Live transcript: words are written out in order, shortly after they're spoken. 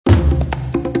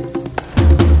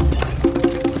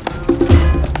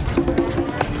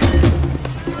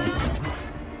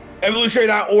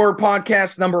Evolutionary.org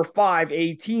podcast number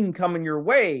 518 coming your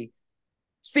way.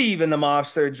 Steve and the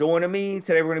Mobster joining me.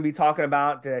 Today we're going to be talking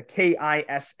about the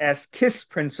KISS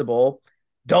principle.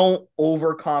 Don't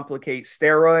overcomplicate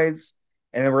steroids.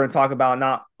 And then we're going to talk about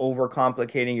not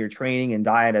overcomplicating your training and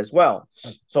diet as well.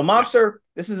 So Mobster,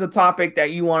 this is a topic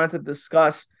that you wanted to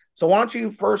discuss. So why don't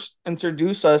you first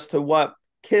introduce us to what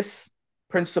KISS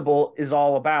principle is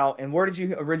all about and where did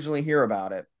you originally hear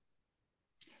about it?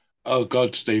 Oh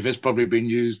God, Steve, it's probably been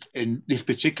used in this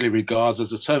particular regards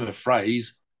as a term of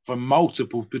phrase for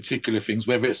multiple particular things,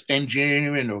 whether it's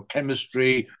engineering or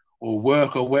chemistry or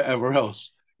work or whatever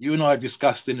else. You and I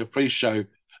discussed in the pre-show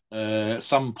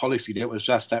some policy that was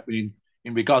just happening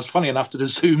in regards, funny enough, to the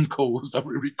Zoom calls that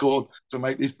we record to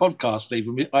make this podcast, Steve.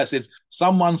 I said,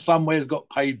 someone somewhere has got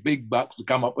paid big bucks to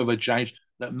come up with a change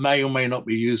that may or may not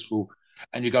be useful.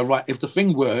 And you go, right, if the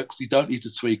thing works, you don't need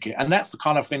to tweak it. And that's the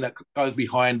kind of thing that goes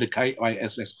behind the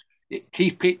KISS.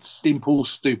 Keep it simple,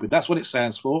 stupid. That's what it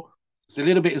stands for. It's a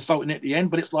little bit insulting at the end,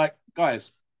 but it's like,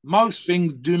 guys, most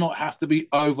things do not have to be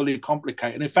overly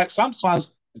complicated. And in fact,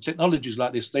 sometimes in technologies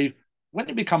like this, Steve, when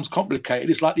it becomes complicated,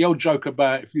 it's like the old joke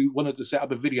about if you wanted to set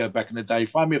up a video back in the day,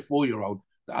 find me a 4-year-old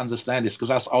that understand this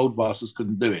because us old bastards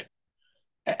couldn't do it.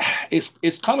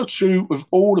 It's kind of true with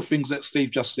all the things that Steve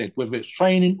just said, whether it's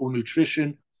training or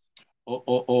nutrition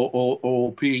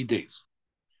or PEDs.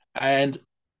 And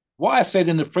what I said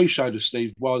in the pre-show to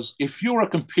Steve was, if you're a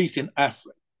competing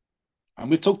athlete,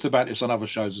 and we've talked about this on other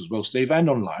shows as well, Steve, and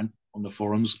online on the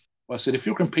forums, I said, if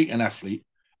you're a competing athlete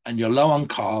and you're low on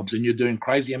carbs and you're doing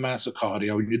crazy amounts of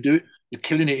cardio and you're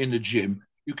killing it in the gym,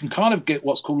 you can kind of get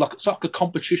what's called it's like a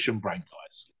competition brain,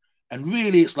 guys. And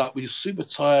really, it's like when you're super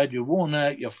tired, you're worn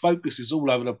out, your focus is all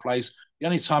over the place. The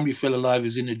only time you feel alive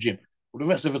is in the gym. Well, the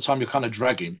rest of the time, you're kind of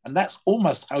dragging. And that's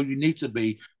almost how you need to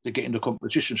be to get into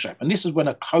competition shape. And this is when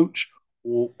a coach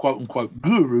or quote unquote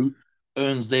guru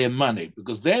earns their money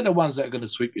because they're the ones that are going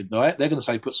to tweak your diet. They're going to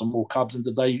say, put some more carbs in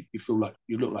today. You feel like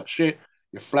you look like shit.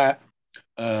 You're flat.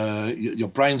 Your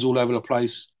brain's all over the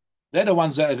place. They're the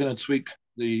ones that are going to tweak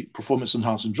the performance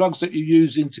enhancing drugs that you're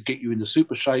using to get you into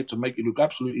super shape, to make you look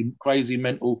absolutely crazy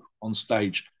mental on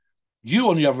stage. You,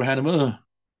 on the other hand,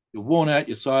 you're worn out,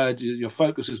 you're tired, your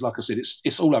focus is, like I said,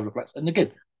 it's all over the place. And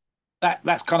again,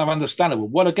 that's kind of understandable.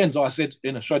 Well, again, as I said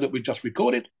in a show that we just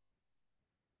recorded,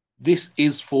 this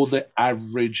is for the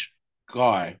average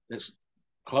guy. That's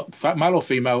male or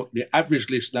female, the average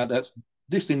listener that's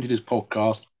listening to this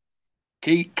podcast.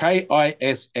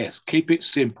 KISS, keep it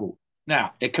simple.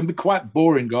 Now, it can be quite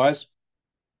boring, guys.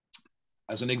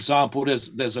 As an example,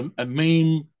 there's a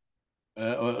meme,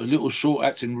 a little short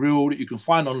acting reel that you can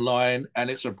find online, and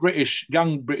it's a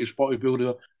young British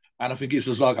bodybuilder, and I think it's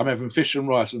just like, I'm having fish and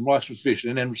rice with fish,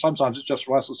 and then sometimes it's just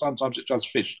rice and sometimes it's just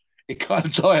fish. It kind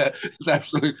of diet is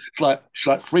absolute. It's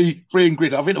like free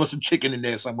ingredient. I think there was some chicken in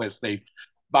there somewhere, Steve,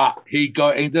 but he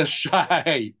got into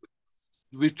shape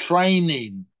with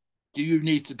training. Do you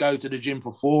need to go to the gym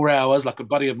for 4 hours like a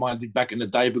buddy of mine did back in the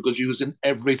day because he was in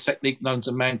every technique known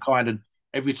to mankind, and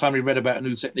every time he read about a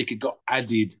new technique, it got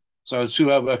added. So a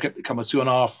 2-hour workout became a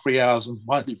 2.5, 3 hours, and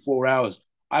finally 4 hours.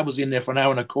 I was in there for an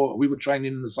hour and a quarter. We were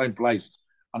training in the same place.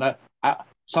 And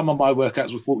some of my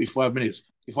workouts were 45 minutes.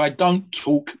 If I don't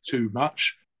talk too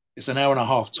much, it's an hour and a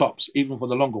half tops, even for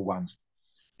the longer ones.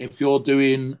 If you're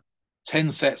doing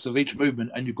 10 sets of each movement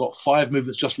and you've got 5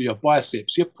 movements just for your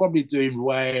biceps, you're probably doing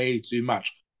way too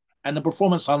much. And the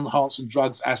performance enhancing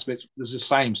drugs aspect is the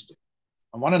same.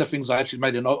 And one of the things I actually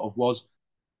made a note of was,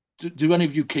 do any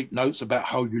of you keep notes about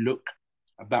how you look,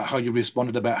 about how you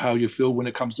responded, about how you feel when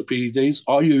it comes to PEDs?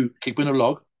 Are you keeping a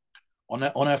log on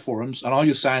our forums? And are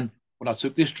you saying, when I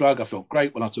took this drug, I felt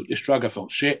great. When I took this drug, I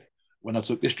felt shit. When I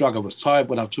took this drug, I was tired.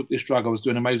 When I took this drug, I was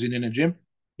doing amazing in the gym.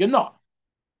 You're not.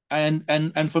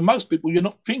 And for most people, you're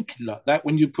not thinking like that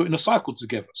when you're putting a cycle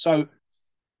together. So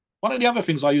one of the other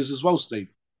things I use as well, Steve,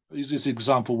 I use this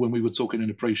example when we were talking in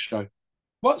the pre-show.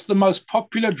 What's the most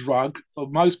popular drug for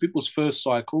most people's first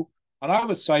cycle? And I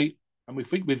would say, and we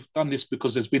think we've done this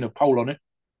because there's been a poll on it,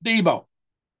 Debo.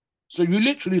 So you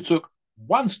literally took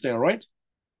one steroid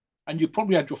and you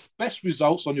probably had your best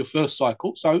results on your first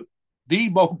cycle. So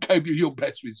Debo gave you your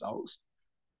best results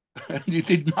and you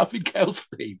did nothing else,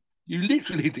 Steve. You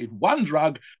literally did one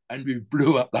drug and you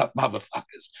blew up that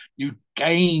motherfuckers. You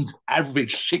gained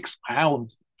average 6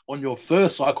 pounds on your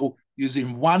first cycle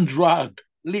using one drug,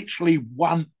 literally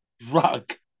one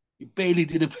drug. You barely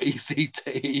did a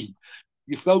PCT.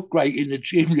 You felt great in the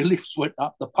gym. Your lifts went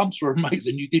up. The pumps were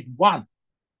amazing. You did one.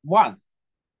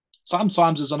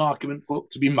 Sometimes there's an argument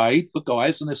to be made for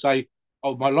guys, and they say,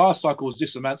 oh, my last cycle was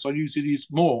this amount, so I usually use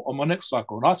more on my next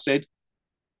cycle. And I said,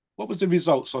 What was the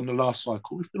results on the last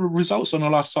cycle? If the results on the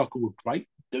last cycle were great,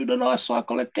 do the last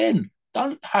cycle again.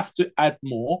 Don't have to add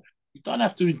more. You don't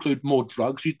have to include more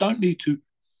drugs. You don't need to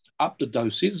up the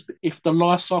doses if the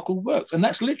last cycle works. And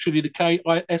that's literally the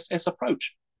KISS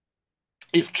approach.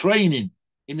 If training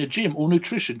in the gym or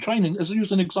nutrition, training, as I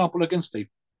use an example again, Steve,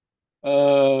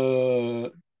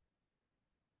 my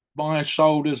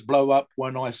shoulders blow up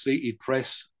when I seated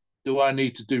press. Do I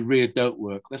need to do rear delt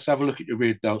work? Let's have a look at your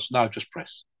rear delts. No, just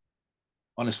press.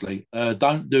 Honestly,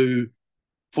 don't do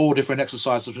 4 different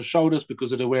exercises for shoulders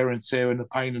because of the wear and tear and the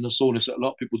pain and the soreness that a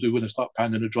lot of people do when they start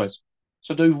pounding the joints.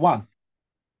 So do one.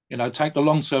 Take the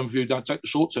long-term view, don't take the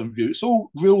short-term view. It's all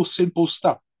real simple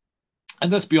stuff.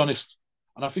 And let's be honest,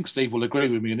 and I think Steve will agree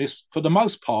with me in this, for the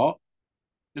most part,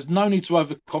 there's no need to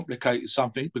overcomplicate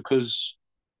something because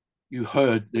you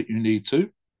heard that you need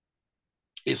to.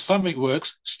 If something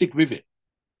works, stick with it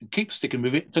and keep sticking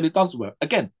with it until it does work.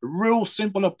 Again, a real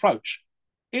simple approach.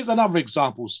 Here's another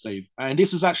example, Steve, and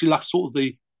this is actually like sort of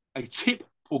a tip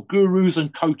for gurus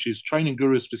and coaches, training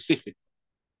gurus specific.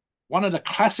 One of the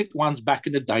classic ones back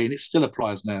in the day, and it still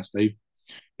applies now, Steve,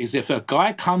 is if a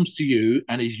guy comes to you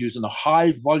and he's using a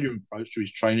high volume approach to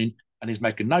his training and he's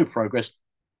making no progress,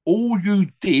 all you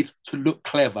did to look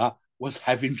clever was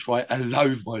have him try a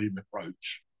low volume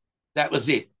approach. That was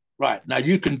it. Right. Now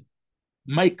you can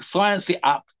make science it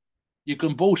up, you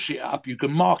can bullshit it up, you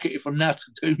can market it from now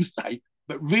to doomsday,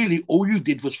 but really all you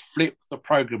did was flip the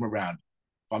program around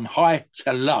from high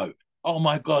to low. Oh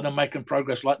my God, I'm making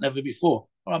progress like never before.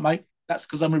 All right, mate, that's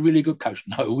because I'm a really good coach.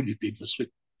 No, all you did was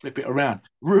flip it around.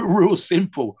 Real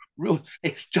simple.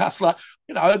 It's just like,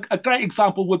 a great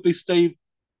example would be, Steve,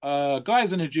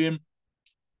 guys in the gym,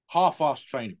 half-assed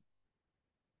training.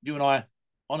 You and I,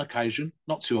 on occasion,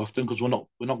 not too often, because we're not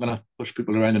going to push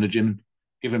people around in the gym and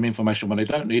give them information when they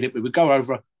don't need it, but we go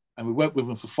over and we work with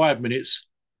them for 5 minutes,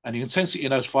 and the intensity in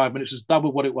those 5 minutes is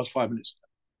double what it was 5 minutes ago.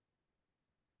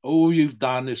 All you've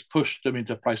done is push them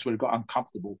into a place where they've got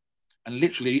uncomfortable. And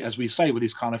literally, as we say with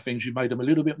these kind of things, you made them a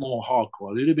little bit more hardcore,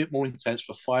 a little bit more intense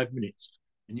for 5 minutes.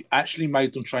 And you actually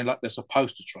made them train like they're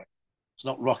supposed to train. It's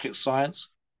not rocket science.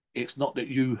 It's not that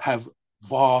you have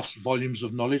vast volumes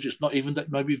of knowledge. It's not even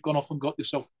that maybe you've gone off and got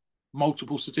yourself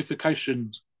multiple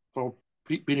certifications for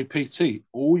being a PT.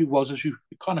 All you was is you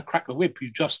kind of cracked the whip.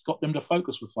 You just got them to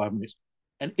focus for 5 minutes.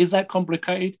 And is that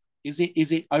complicated? Is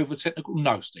it over technical?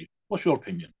 No, Steve. What's your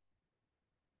opinion?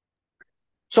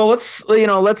 So let's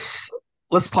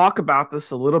talk about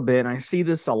this a little bit. And I see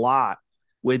this a lot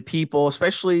with people,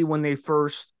 especially when they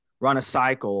first run a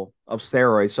cycle of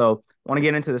steroids. So I want to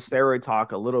get into the steroid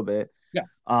talk a little bit. Yeah.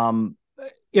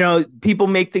 People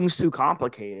make things too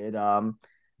complicated.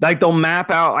 Like they'll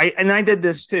map out. I did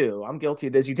this too. I'm guilty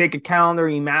of this. You take a calendar,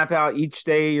 you map out each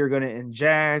day you're going to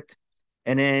inject,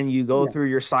 and then you go through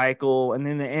your cycle, and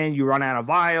then in the end you run out of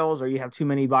vials, or you have too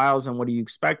many vials, and what do you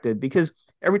expected? Because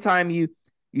every time you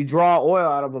draw oil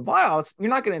out of a vial, you're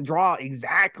not going to draw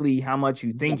exactly how much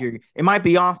you think it might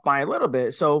be off by a little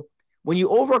bit. So when you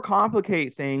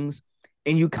overcomplicate things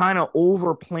and you kind of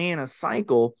over plan a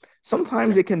cycle,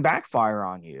 sometimes it can backfire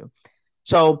on you.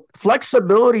 So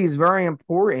flexibility is very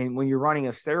important when you're running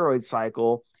a steroid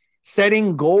cycle.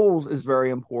 Setting goals is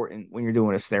very important when you're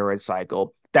doing a steroid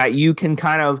cycle, that you can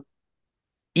kind of,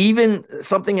 even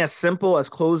something as simple as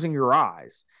closing your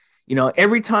eyes.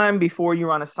 Every time before you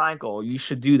run a cycle, you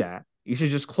should do that. You should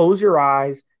just close your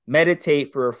eyes,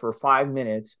 meditate for 5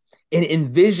 minutes, and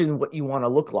envision what you want to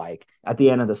look like at the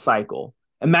end of the cycle.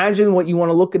 Imagine what you want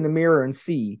to look in the mirror and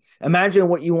see. Imagine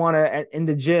what you want to in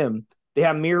the gym. They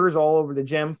have mirrors all over the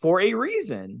gym for a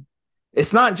reason.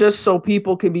 It's not just so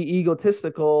people can be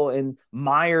egotistical and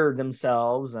mire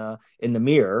themselves in the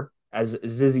mirror, as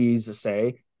Zizzy used to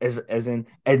say. As in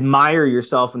admire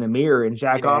yourself in the mirror and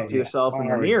jack off to yourself in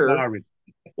the mirror.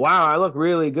 Wow, I look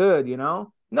really good,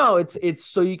 No, it's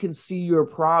so you can see your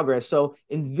progress. So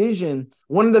envision.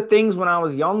 One of the things when I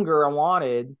was younger, I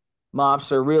wanted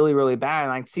mobster really, really bad,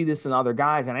 and I see this in other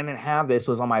guys, and I didn't have this,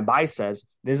 was on my biceps.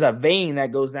 There's a vein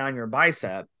that goes down your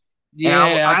bicep. Yeah,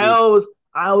 and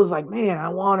I was like, man, I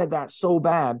wanted that so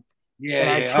bad. Yeah,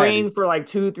 and I trained for like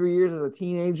 2-3 years as a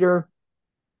teenager.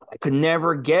 I could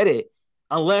never get it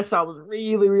unless I was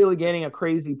really, really getting a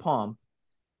crazy pump.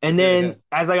 And then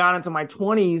as I got into my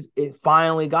 20s, it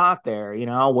finally got there,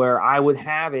 where I would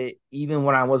have it even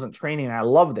when I wasn't training. I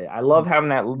loved it. I love having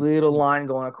that little line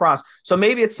going across. So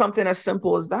maybe it's something as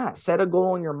simple as that. Set a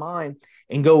goal in your mind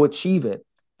and go achieve it.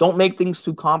 Don't make things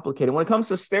too complicated. When it comes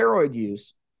to steroid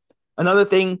use, another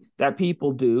thing that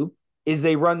people do is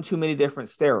they run too many different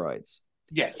steroids.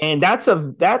 Yes. And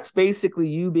that's basically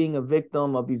you being a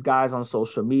victim of these guys on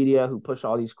social media who push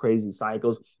all these crazy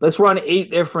cycles. Let's run 8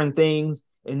 different things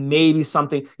and maybe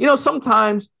something.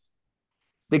 Sometimes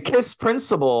the KISS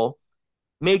principle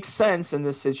makes sense in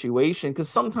this situation because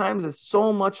sometimes it's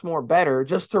so much more better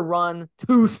just to run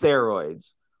 2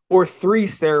 steroids or 3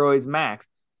 steroids max.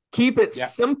 Keep it Yeah.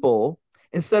 simple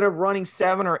instead of running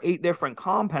 7 or 8 different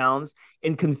compounds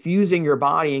and confusing your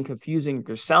body and confusing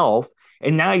yourself.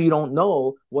 And now you don't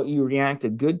know what you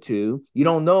reacted good to. You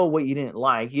don't know what you didn't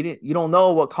like. You don't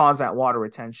know what caused that water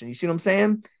retention. You see what I'm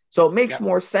saying? So it makes Yeah.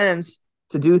 more sense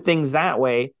to do things that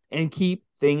way and keep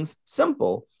things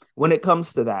simple when it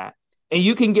comes to that. And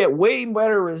you can get way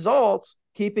better results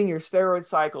keeping your steroid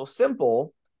cycle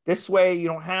simple. This way, you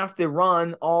don't have to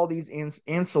run all these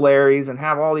ancillaries and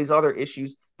have all these other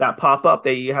issues that pop up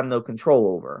that you have no control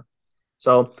over.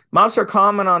 So, Mobster,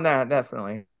 comment on that,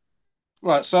 definitely.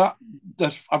 Right. So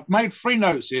I've made 3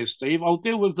 notes here, Steve. I'll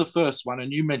deal with the first one,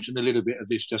 and you mentioned a little bit of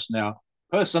this just now.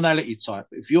 Personality type.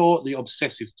 If you're the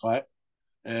obsessive type,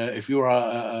 if you're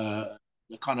a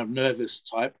kind of nervous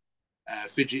type,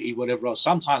 fidgety, whatever else,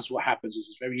 sometimes what happens is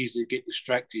it's very easy to get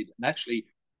distracted. And actually,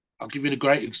 I'll give you a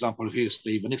great example of here,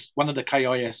 Steve, and it's one of the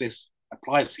KISS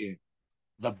applies here.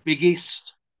 The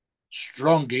biggest,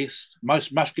 strongest,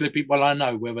 most muscular people I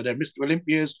know, whether they're Mr.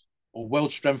 Olympias or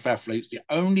world strength athletes, the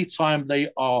only time they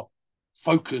are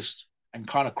focused and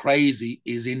kind of crazy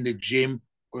is in the gym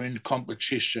or in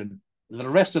competition. The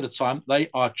rest of the time, they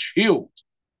are chilled.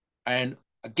 And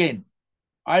again,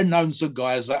 I've known some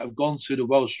guys that have gone to the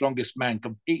World's Strongest Man,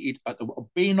 competed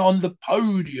been on the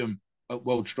podium at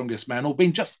World's Strongest Man, or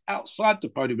been just outside the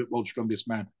podium at World's Strongest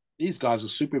Man. These guys are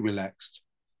super relaxed.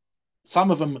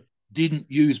 Some of them didn't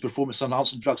use performance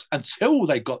enhancing drugs until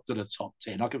they got to the top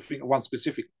 10. I can think of one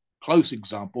specific close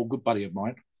example, good buddy of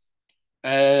mine.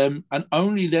 And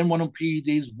only then went on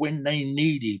PEDs when they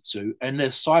needed to. And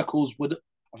their cycles would,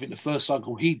 I think the first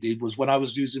cycle he did was when I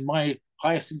was using my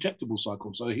highest injectable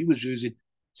cycle. So he was using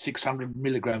 600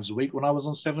 milligrams a week when I was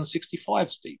on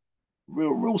 765, Steve.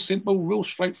 Real simple, real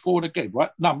straightforward again, right?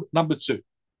 Number 2.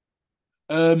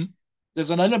 There's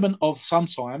an element of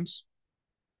sometimes,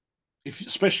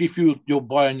 especially if you're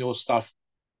buying your stuff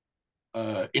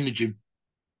in the gym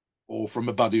or from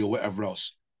a buddy or whatever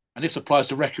else, and this applies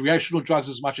to recreational drugs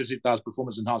as much as it does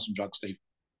performance enhancing drugs, Steve.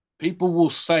 People will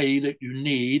say that you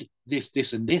need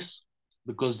this, and this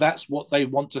because that's what they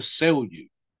want to sell you.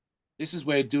 This is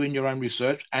where doing your own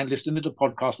research and listening to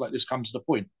podcasts like this comes to the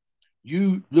point.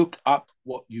 You look up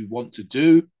what you want to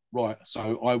do. Right,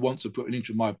 so I want to put an inch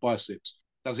of my biceps.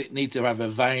 Does it need to have a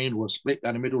vein or a split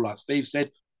down the middle, like Steve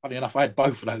said? Funny enough, I had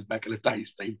both of those back in the day,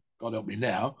 Steve. God help me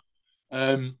now.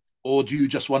 Or do you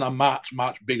just want a much,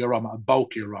 much bigger arm, a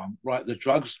bulkier arm? Right, the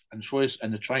drugs and choice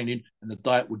and the training and the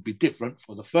diet would be different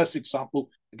for the first example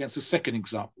against the second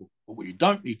example. But what you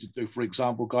don't need to do, for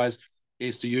example, guys,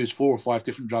 is to use 4 or 5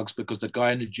 different drugs because the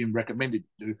guy in the gym recommended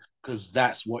to do, because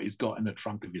that's what he's got in the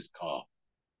trunk of his car.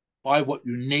 Buy what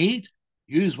you need,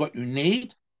 use what you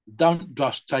need. Don't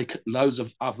just take loads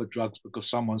of other drugs because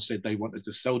someone said they wanted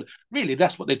to sell it. Really,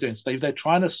 that's what they're doing, Steve. They're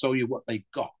trying to sell you what they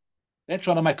got. They're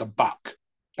trying to make a buck.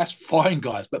 That's fine,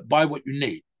 guys, but buy what you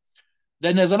need.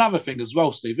 Then there's another thing as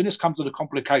well, Steve, and this comes to the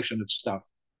complication of stuff.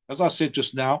 As I said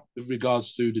just now, with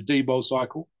regards to the D-bol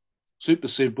cycle, super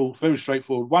simple, very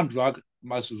straightforward. One drug,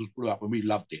 most of us blew up and we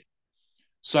loved it.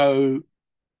 So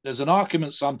there's an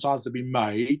argument sometimes to be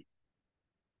made.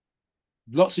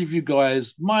 Lots of you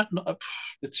guys might not,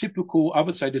 the typical, I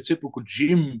would say the typical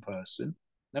gym person,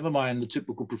 never mind the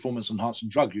typical performance enhancing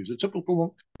drug user, it's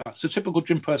a typical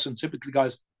gym person, typically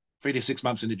guys 3 to 6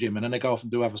 months in the gym and then they go off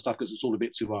and do other stuff because it's all a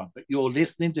bit too hard. But you're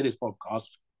listening to this podcast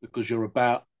because you're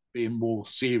about being more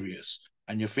serious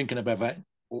and you're thinking about that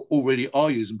or already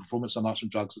are using performance enhancing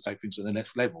drugs to take things to the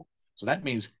next level. So that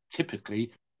means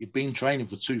typically you've been training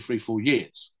for 2, 3, 4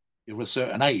 years. You're a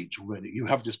certain age already. You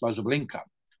have disposable income.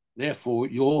 Therefore,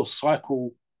 your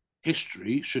cycle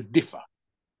history should differ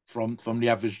from the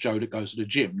average Joe that goes to the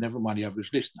gym, never mind the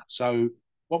average listener. So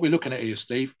what we're looking at here,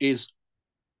 Steve, is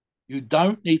you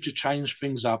don't need to change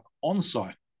things up on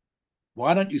site.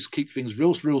 Why don't you keep things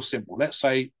real simple? Let's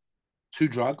say 2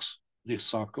 drugs this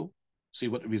cycle, see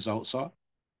what the results are.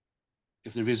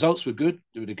 If the results were good,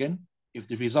 do it again. If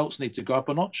the results need to go up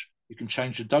a notch, you can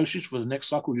change the dosage for the next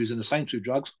cycle using the same 2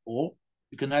 drugs, or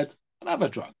you can add another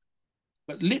drug.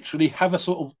 But literally have a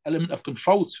sort of element of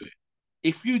control to it.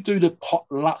 If you do the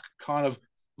potluck kind of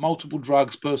multiple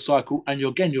drugs per cycle, and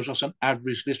you're just an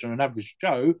average listener, an average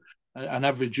Joe, an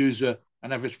average user,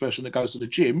 an average person that goes to the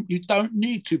gym, you don't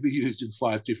need to be using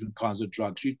 5 different kinds of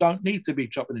drugs. You don't need to be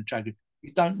chopping and changing.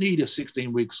 You don't need a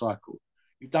 16-week cycle.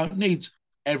 You don't need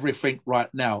everything right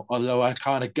now, although I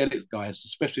kind of get it, guys,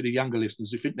 especially the younger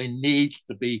listeners who think they need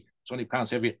to be 20 pounds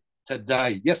heavier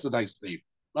today, yesterday, Steve,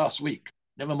 last week,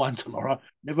 never mind tomorrow,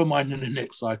 never mind in the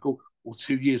next cycle or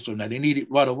 2 years from now. They need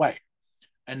it right away.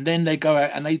 And then they go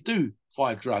out and they do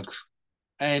 5 drugs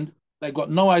and they've got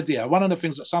no idea. One of the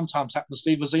things that sometimes happens,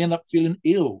 Steve, is they end up feeling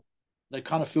ill. They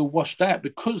kind of feel washed out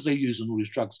because they're using all these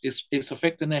drugs. It's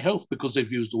affecting their health because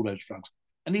they've used all those drugs.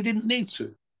 And they didn't need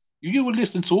to. You were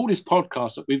listening to all these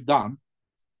podcasts that we've done,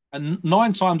 and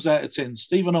 9 times out of 10,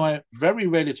 Steve and I very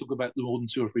rarely talk about more than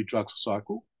 2 or 3 drugs a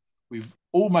cycle. We've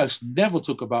almost never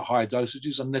talk about high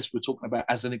dosages unless we're talking about,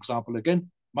 as an example again,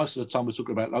 most of the time we're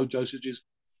talking about low dosages.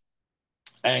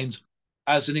 And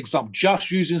as an example,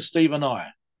 just using Steve and I,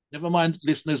 never mind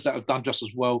listeners that have done just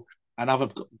as well and other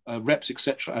reps,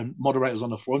 etc., and moderators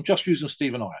on the forum, just using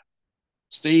Steve and I.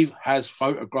 Steve has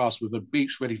photographs with a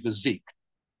beach ready physique.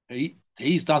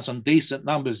 He's done some decent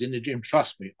numbers in the gym,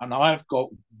 trust me. And I've got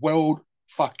world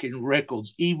fucking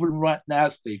records, even right now,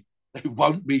 Steve. They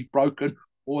won't be broken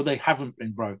or they haven't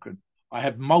been broken. I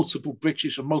have multiple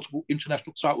British and multiple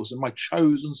international titles in my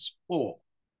chosen sport.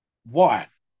 Why?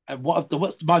 And what's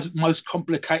the most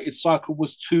complicated cycle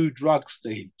was 2 drugs,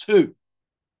 Steve. 2.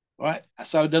 Right?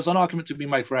 So there's an argument to be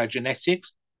made for our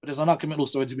genetics, but there's an argument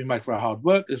also to be made for our hard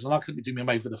work. There's an argument to be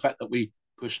made for the fact that we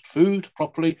pushed food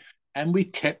properly and we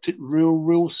kept it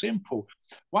real simple.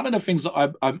 One of the things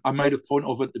that I made a point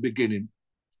of at the beginning,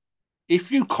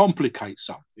 if you complicate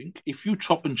something, if you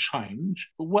chop and change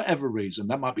for whatever reason,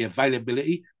 that might be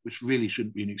availability, which really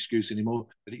shouldn't be an excuse anymore,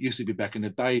 but it used to be back in the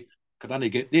day. Could only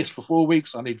get this for 4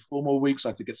 weeks. I need 4 more weeks. I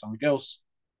had to get something else.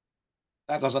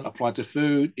 That doesn't apply to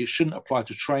food. It shouldn't apply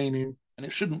to training. And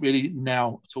it shouldn't really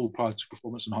now at all apply to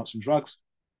performance enhancing drugs.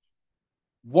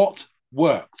 What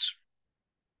worked?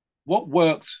 What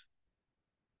worked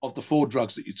of the 4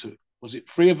 drugs that you took? Was it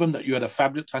 3 of them that you had a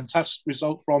fabulous, fantastic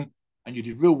result from and you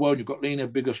did real well? You got leaner,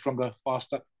 bigger, stronger,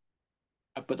 faster.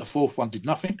 But the 4th one did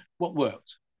nothing? What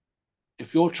worked?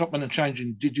 If you're chopping and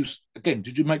changing, did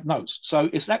you make notes? So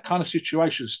it's that kind of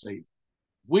situation, Steve.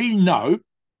 We know,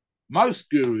 most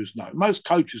gurus know, most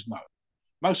coaches know,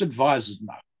 most advisors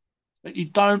know that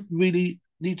you don't really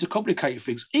need to complicate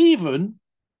things, even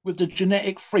with the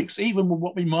genetic freaks, even with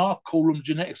what we might call them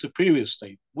genetic superiors,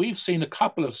 Steve. We've seen a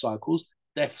couple of cycles,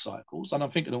 death cycles, and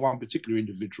I'm thinking of one particular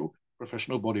individual,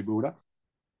 professional bodybuilder,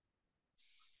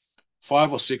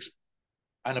 5 or 6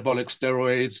 anabolic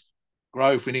steroids,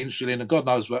 growth in insulin, and God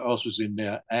knows what else was in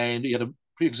there. And he had a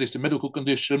pre-existing medical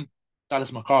condition.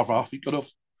 Dallas McCarver, he got off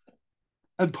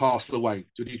and passed away.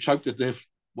 Did he choke to death?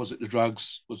 Was it the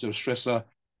drugs? Was there a stressor?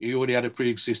 He already had a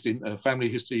pre-existing family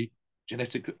history,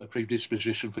 genetic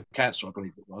predisposition for cancer, I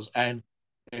believe it was, and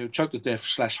he choked to death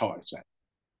 / heart attack.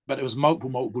 But there was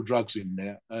multiple drugs in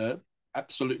there.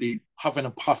 Absolutely huffing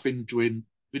and puffing during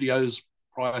videos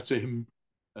prior to him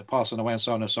passing away and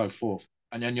so on and so forth.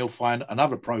 And then you'll find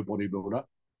another pro bodybuilder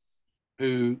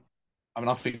who, I mean,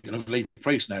 I'm thinking of Lee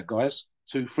Priest now, guys,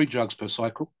 2-3 drugs per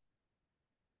cycle.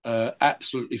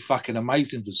 Absolutely fucking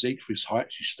amazing physique for his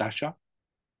height, his stature,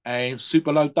 and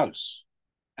super low dose,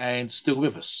 and still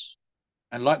with us,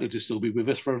 and likely to still be with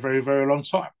us for a very long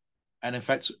time. And in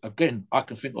fact, again, I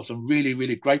can think of some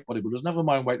really great bodybuilders, never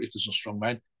mind weightlifters and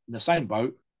strongmen, in the same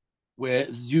boat, where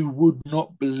you would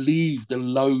not believe the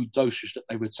low dosage that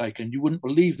they were taking. You wouldn't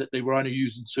believe that they were only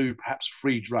using 2, perhaps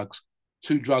 3 drugs,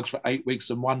 2 drugs for 8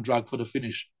 weeks and 1 drug for the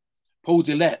finish. Paul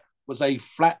Dillette was a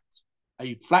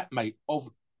flatmate of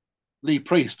Lee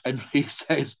Priest, and he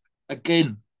says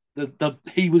again that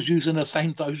he was using the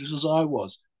same doses as I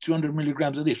was, 200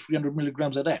 milligrams of this, 300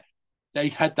 milligrams of that. They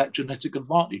had that genetic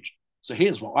advantage. So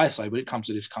here's what I say when it comes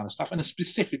to this kind of stuff, and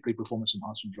specifically performance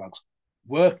enhancing drugs.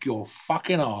 Work your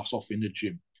fucking ass off in the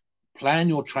gym. Plan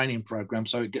your training program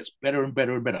so it gets better and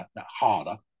better and better, now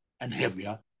harder and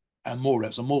heavier and more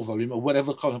reps and more volume, or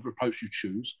whatever kind of approach you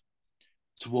choose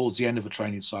towards the end of a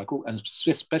training cycle, and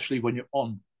especially when you're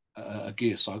on a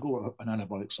gear cycle or an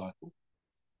anabolic cycle.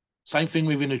 Same thing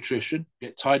with your nutrition.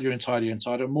 Get tidier and tidier and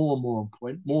tidier, more and more on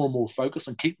point, more and more focus,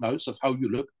 and keep notes of how you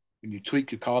look when you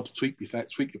tweak your carbs, tweak your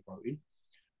fat, tweak your protein,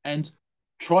 and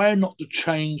try not to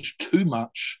change too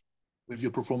much with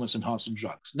your performance enhancing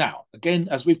drugs. Now, again,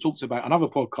 as we've talked about on other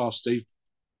podcasts, Steve,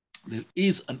 there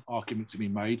is an argument to be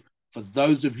made for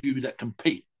those of you that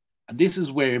compete. And this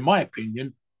is where, in my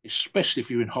opinion, especially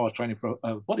if you're in hard training for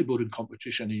a bodybuilding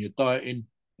competition and you're dieting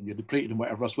and you're depleted and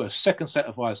whatever else, where a second set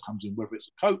of eyes comes in, whether it's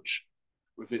a coach,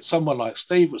 whether it's someone like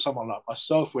Steve, or someone like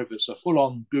myself, whether it's a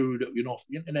full-on guru that you're off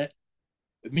the internet,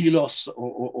 Milos,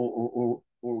 or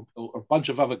a bunch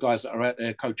of other guys that are out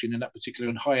there coaching in that particular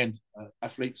and high-end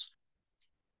athletes.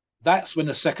 That's when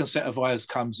the second set of eyes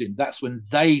comes in. That's when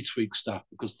they tweak stuff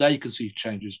because they can see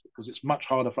changes, because it's much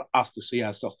harder for us to see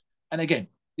ourselves. And again,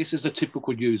 this is a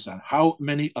typical user. How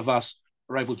many of us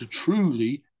are able to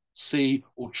truly see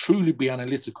or truly be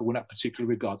analytical in that particular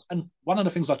regards? And one of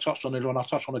the things I touched on earlier, and I'll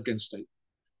touch on again, Steve,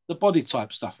 the body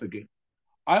type stuff again.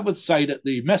 I would say that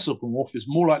the mesomorph is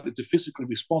more likely to physically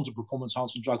respond to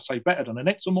performance-enhancing drugs, say, better than an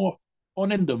ectomorph or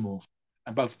an endomorph.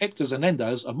 And both ectos and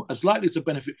endos are as likely to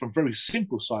benefit from very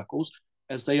simple cycles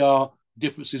as they are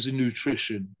differences in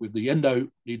nutrition, with the endo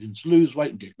needing to lose weight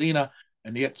and get leaner,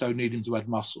 and the ecto needing to add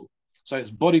muscle. So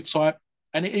it's body type,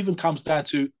 and it even comes down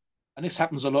to, and this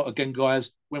happens a lot again,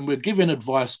 guys, when we're giving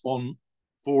advice on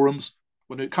forums,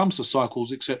 when it comes to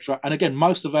cycles, etc. And again,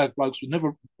 most of our blokes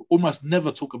would almost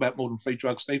never talk about more than 3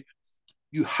 drugs, Steve.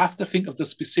 You have to think of the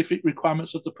specific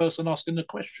requirements of the person asking the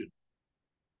question.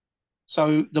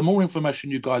 So the more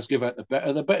information you guys give out,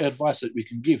 the better advice that we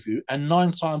can give you. And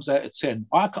 9 times out of 10,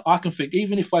 I can think,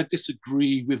 even if I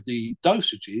disagree with the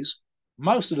dosages,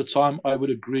 most of the time I would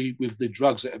agree with the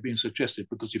drugs that are being suggested.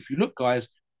 Because if you look, guys,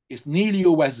 it's nearly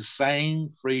always the same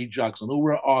 3 drugs. And all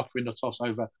we're arguing the toss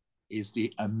over is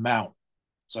the amount.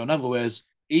 So in other words,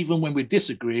 even when we're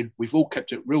disagreeing, we've all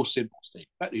kept it real simple, Steve.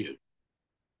 Back to you.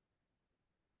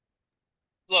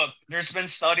 Look, there's been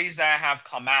studies that have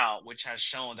come out which has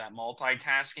shown that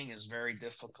multitasking is very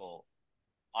difficult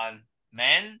on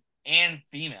men and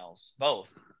females, both,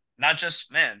 not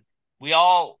just men. We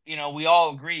all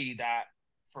agree that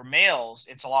for males,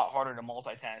 it's a lot harder to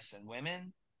multitask than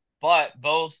women, but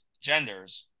both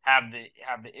genders have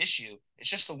the issue. It's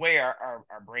just the way our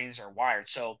brains are wired.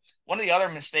 So one of the other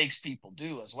mistakes people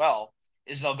do as well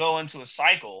is they'll go into a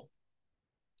cycle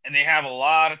and they have a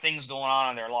lot of things going on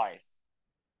in their life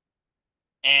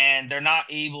and they're not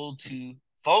able to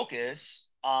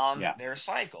focus on Yeah. their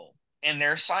cycle. And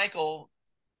their cycle,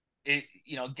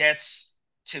 gets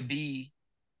to be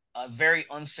a very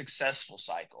unsuccessful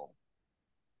cycle.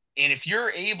 And if you're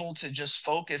able to just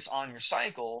focus on your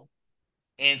cycle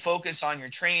and focus on your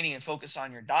training and focus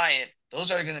on your diet, those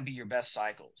are going to be your best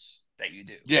cycles that you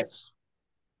do. Yes.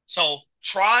 So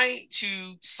try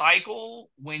to cycle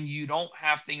when you don't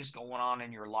have things going on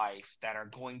in your life that are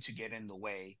going to get in the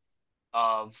way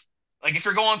of, like, if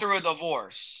you're going through a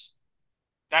divorce,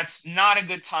 that's not a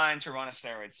good time to run a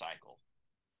steroid cycle.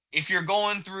 If you're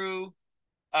going through,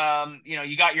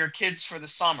 you got your kids for the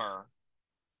summer,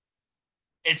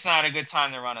 it's not a good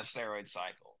time to run a steroid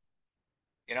cycle.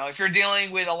 If you're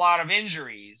dealing with a lot of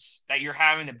injuries that you're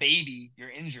having to baby your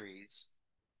injuries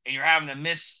and you're having to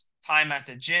miss time at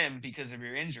the gym because of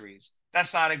your injuries,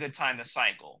 that's not a good time to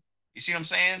cycle. You see what I'm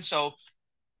saying? So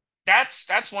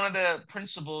that's one of the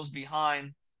principles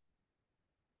behind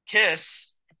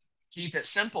KISS, keep it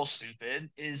simple, stupid,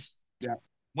 is Yeah.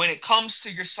 when it comes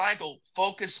to your cycle,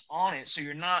 focus on it so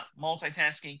you're not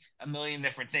multitasking a million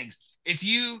different things. If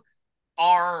you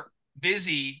are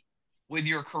busy with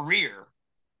your career,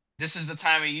 this is the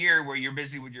time of year where you're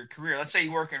busy with your career. Let's say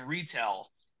you work in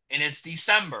retail and it's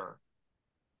December.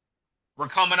 We're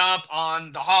coming up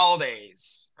on the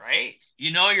holidays, right?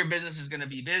 Your business is going to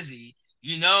be busy.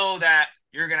 You know that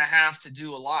you're going to have to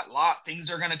do a lot.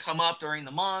 Things are going to come up during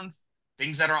the month,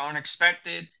 things that are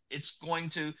unexpected.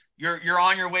 You're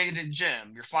on your way to the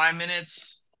gym. You're 5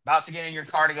 minutes about to get in your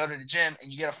car to go to the gym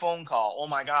and you get a phone call. Oh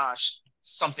my gosh,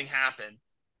 something happened.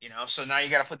 So now you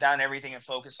got to put down everything and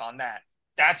focus on that.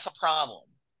 That's a problem.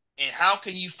 And how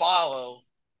can you follow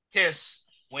KISS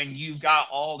when you've got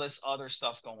all this other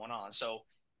stuff going on? So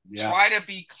try to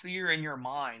be clear in your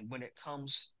mind when it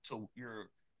comes to your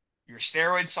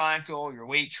steroid cycle, your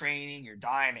weight training, your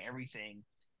diet, and everything,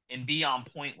 and be on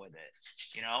point with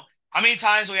it. How many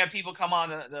times we have people come on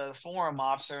the forum,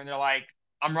 Mobster, and they're like,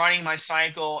 I'm running my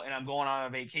cycle and I'm going on a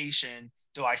vacation.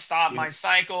 Do I stop my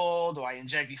cycle? Do I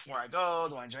inject before I go?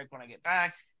 Do I inject when I get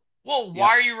back? Well, why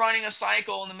are you running a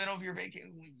cycle in the middle of your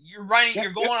vacation?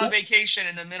 You're going on vacation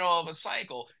in the middle of a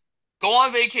cycle. Go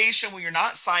on vacation when you're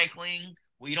not cycling.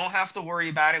 We don't have to worry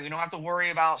about it. We don't have to worry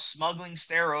about smuggling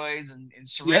steroids and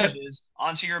syringes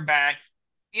onto your back.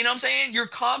 You know what I'm saying? You're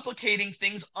complicating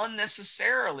things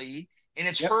unnecessarily, and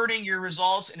it's hurting your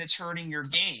results and it's hurting your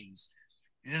gains.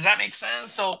 Does that make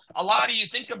sense? So a lot of you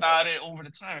think about it over the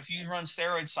time. If you run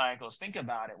steroid cycles, think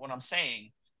about it, what I'm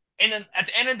saying. And then at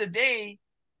the end of the day,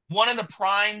 one of the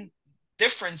prime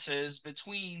differences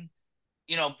between,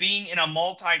 being in a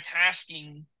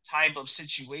multitasking type of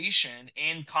situation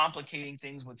and complicating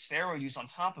things with steroid use on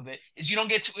top of it is you don't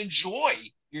get to enjoy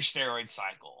your steroid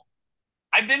cycle.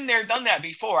 I've been there, done that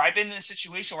before. I've been in a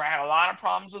situation where I had a lot of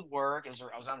problems with work.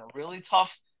 I was on a really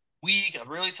tough week, a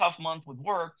really tough month with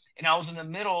work, and I was in the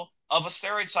middle of a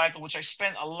steroid cycle, which I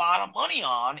spent a lot of money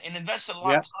on and invested a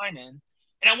lot Yeah. of time in.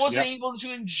 And I wasn't Yeah. able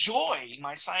to enjoy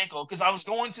my cycle because I was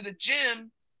going to the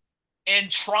gym and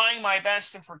trying my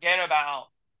best to forget about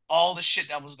all the shit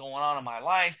that was going on in my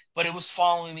life, but it was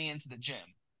following me into the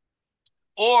gym.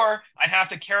 Or I'd have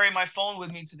to carry my phone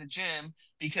with me to the gym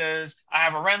because I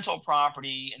have a rental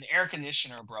property and the air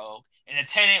conditioner broke. And the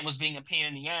tenant was being a pain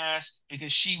in the ass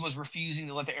because she was refusing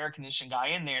to let the air conditioning guy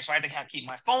in there. So I had to keep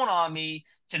my phone on me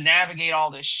to navigate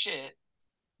all this shit,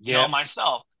 Yeah.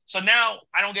 myself. So now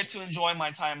I don't get to enjoy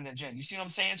my time in the gym. You see what I'm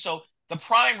saying? So the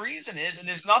prime reason is, and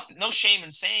there's nothing, no shame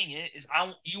in saying it, is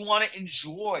you want to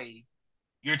enjoy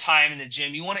your time in the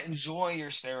gym. You want to enjoy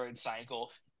your steroid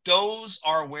cycle. Those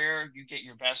are where you get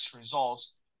your best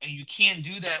results. And you can't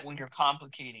do that when you're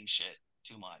complicating shit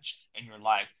too much in your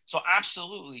life. So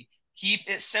absolutely keep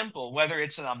it simple, whether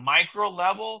it's at a micro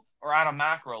level or at a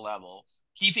macro level.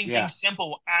 Keeping Yeah. things simple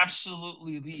will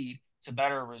absolutely lead to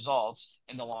better results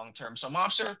in the long term. So,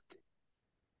 Mobster,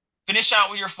 finish out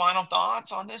with your final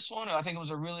thoughts on this one. I think it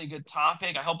was a really good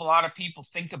topic. I hope a lot of people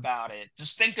think about it.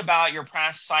 Just think about your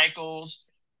past cycles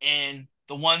and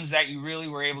the ones that you really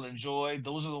were able to enjoy.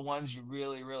 Those are the ones you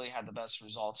really, really had the best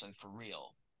results in for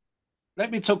real. Let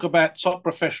me talk about top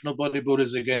professional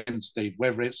bodybuilders again, Steve,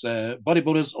 whether it's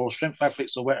bodybuilders or strength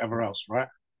athletes or whatever else, right?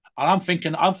 And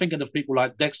I'm thinking of people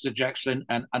like Dexter Jackson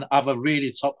and other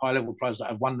really top high level players that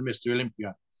have won the Mr.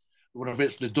 Olympia. Whether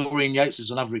it's the Dorian Yates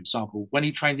is another example. When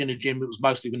he trained in the gym, it was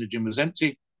mostly when the gym was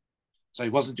empty. So he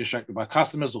wasn't distracted by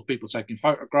customers or people taking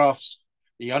photographs.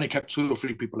 He only kept 2 or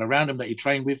 3 people around him that he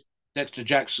trained with. Dexter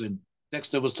Jackson.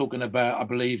 Dexter was talking about,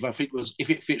 I think it was if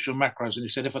it fits your macros. And he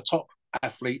said, if a top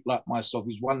athlete like myself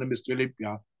who's won the Mr.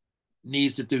 Olympia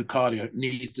needs to do cardio,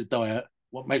 needs to diet,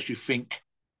 what makes you think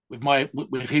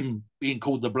with him being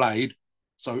called the Blade,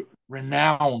 so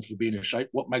renowned for being in shape,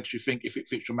 what makes you think if it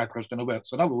fits your macros going to work?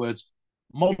 So in other words,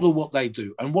 model what they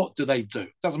do. And what do they do?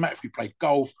 It doesn't matter if you play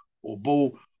golf or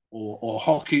ball or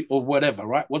hockey or whatever,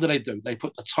 right? What do? They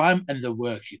put the time and the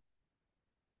work in.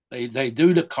 They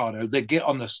do the cardio, they get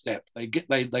on the step, they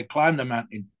climb the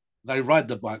mountain, they ride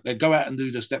the bike, they go out and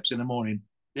do the steps in the morning.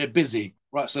 They're busy,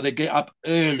 right? So they get up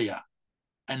earlier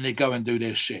and they go and do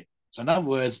their shit. So in other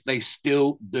words, they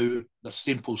still do the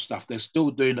simple stuff. They're still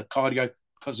doing the cardio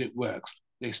because it works.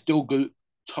 They still go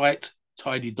tight,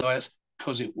 tidy diets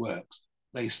because it works.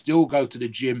 They still go to the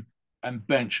gym and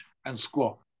bench and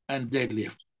squat and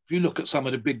deadlift. If you look at some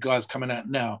of the big guys coming out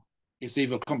now, it's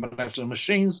either a combination of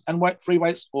machines and free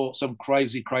weights or some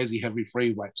crazy, crazy heavy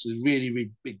free weights. There's really, really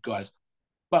big guys.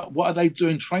 But what are they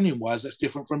doing training wise that's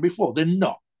different from before? They're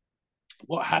not.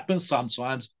 What happens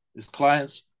sometimes is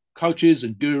clients, coaches,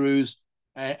 and gurus,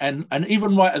 and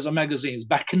even writers of magazines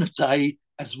back in the day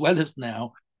as well as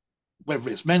now, whether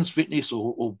it's Men's Fitness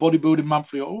or Bodybuilding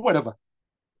Monthly or whatever.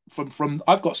 From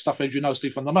I've got stuff, as you know,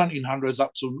 Steve, from the 1900s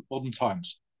up to modern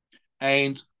times,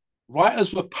 and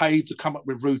writers were paid to come up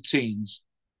with routines.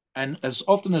 And as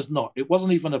often as not, it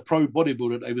wasn't even a pro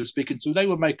bodybuilder they were speaking to. They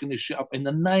were making this shit up in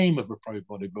the name of a pro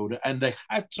bodybuilder, and they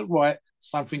had to write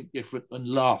something different than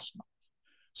last month.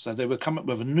 So they would come up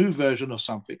with a new version of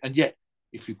something. And yet,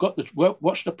 if you got the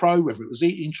watch the pro, whether it was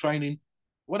eating, training,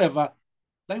 whatever,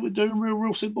 they were doing real,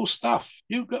 real simple stuff.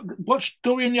 You got, watch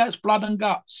Dorian Yates' Blood and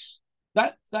Guts.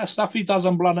 That stuff he does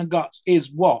on Blood and Guts is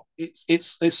what?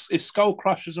 It's skull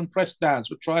crushers and press downs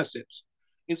for triceps.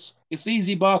 It's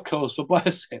easy bar curls for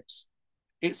biceps.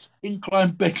 It's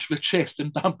incline bench for chest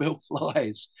and dumbbell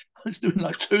flies. He's doing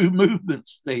like 2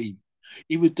 movements, Steve.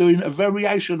 He was doing a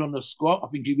variation on the squat. I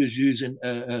think he was using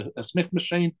a Smith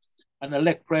machine and a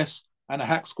leg press and a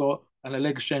hack squat and a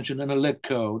leg extension and a leg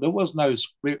curl. There was no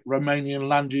Romanian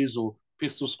lunges or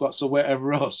pistol squats or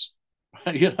whatever else.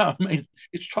 You know what I mean?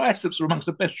 His triceps are amongst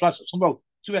the best triceps in the world.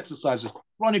 2 exercises.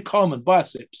 Ronnie Coleman,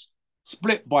 biceps,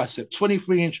 split bicep,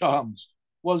 23-inch arms.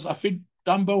 Was, I think,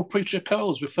 dumbbell preacher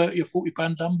curls with 30 or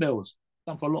 40-pound dumbbells.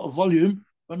 Done for a lot of volume,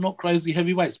 but not crazy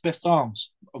heavy weights. Best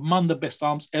arms, among the best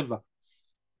arms ever.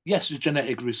 Yes, it's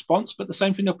genetic response, but the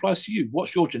same thing applies to you.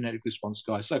 What's your genetic response,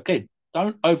 guys? So again,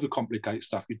 don't overcomplicate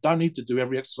stuff. You don't need to do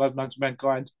every exercise known to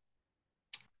mankind.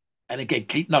 And again,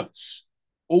 keep notes.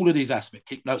 All of these aspects.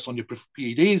 Keep notes on your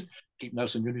PEDs, keep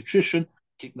notes on your nutrition,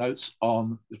 keep notes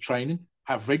on the training,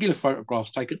 have regular photographs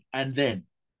taken, and then,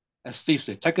 as Steve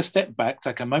said, take a step back,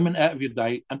 take a moment out of your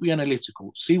day and be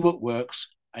analytical. See what works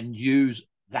and use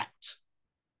that.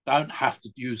 Don't have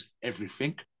to use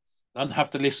everything. Don't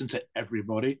have to listen to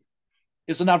everybody.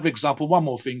 Here's another example. One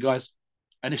more thing, guys.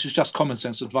 And this is just common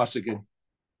sense advice again.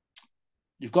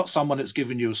 You've got someone that's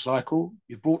given you a cycle.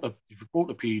 You've brought the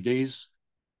PEDs.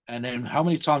 And then how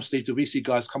many times, Steve, do we see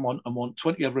guys come on and want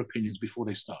 20 other opinions before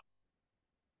they start?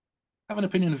 Have an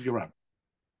opinion of your own.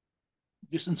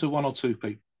 Listen to one or two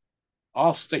people.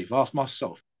 Ask Steve, ask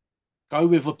myself. Go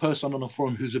with a person on a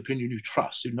forum whose opinion you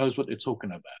trust, who knows what they're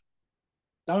talking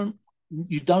about.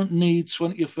 You don't need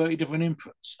 20 or 30 different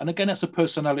inputs. And again, that's a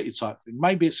personality type thing.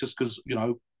 Maybe it's just because,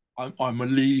 I'm a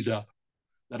leader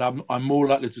that I'm more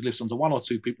likely to listen to one or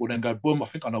two people and then go, boom, I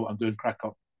think I know what I'm doing, crack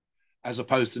on. As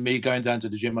opposed to me going down to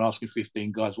the gym and asking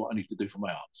 15 guys what I need to do for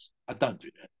my arms. I don't do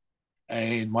that.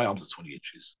 And my arms are 20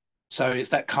 inches. So it's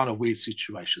that kind of weird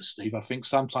situation, Steve. I think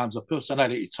sometimes a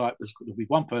personality type is going to be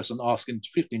one person asking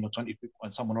 15 or 20 people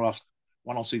and someone will ask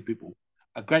one or two people.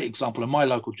 A great example in my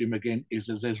local gym, again, is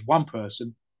there's one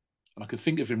person, and I can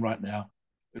think of him right now,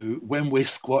 who, when we're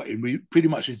squatting, we pretty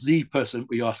much is the person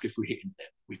we ask if we're hitting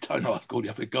depth. We don't ask all the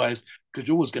other guys because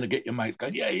you're always going to get your mates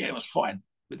going, yeah, it was fine.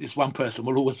 But this one person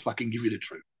will always fucking give you the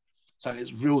truth. So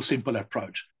it's real simple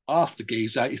approach. Ask the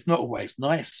geezer. It's not always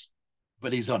nice,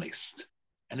 but he's honest.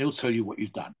 And he'll tell you what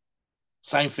you've done.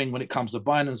 Same thing when it comes to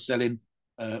buying and selling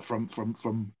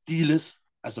from dealers,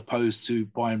 as opposed to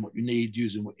buying what you need,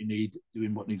 using what you need,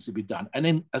 doing what needs to be done. And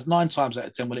then as 9 times out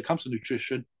of 10, when it comes to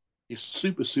nutrition, it's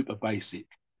super, super basic.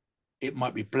 It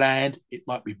might be bland, it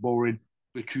might be boring,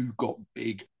 but you got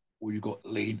big, or you got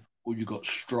lean, or you got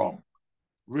strong.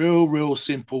 Real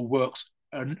simple works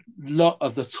a lot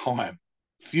of the time.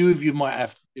 Few of you might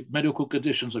have medical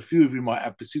conditions, a few of you might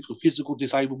have physical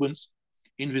disablements,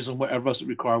 injuries and whatever else that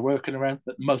require working around,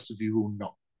 but most of you will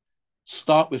not.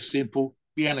 Start with simple,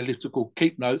 be analytical,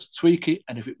 keep notes, tweak it,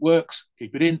 and if it works,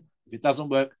 keep it in. If it doesn't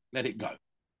work, let it go.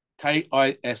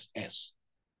 KISS.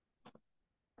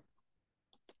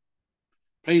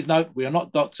 Please note, we are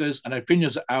not doctors and our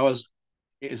opinions are ours.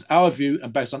 It is our view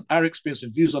and based on our experience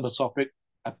and views on the topic.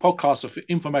 A podcast are for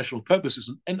informational purposes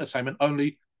and entertainment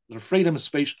only. The freedom of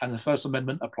speech and the First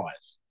Amendment applies.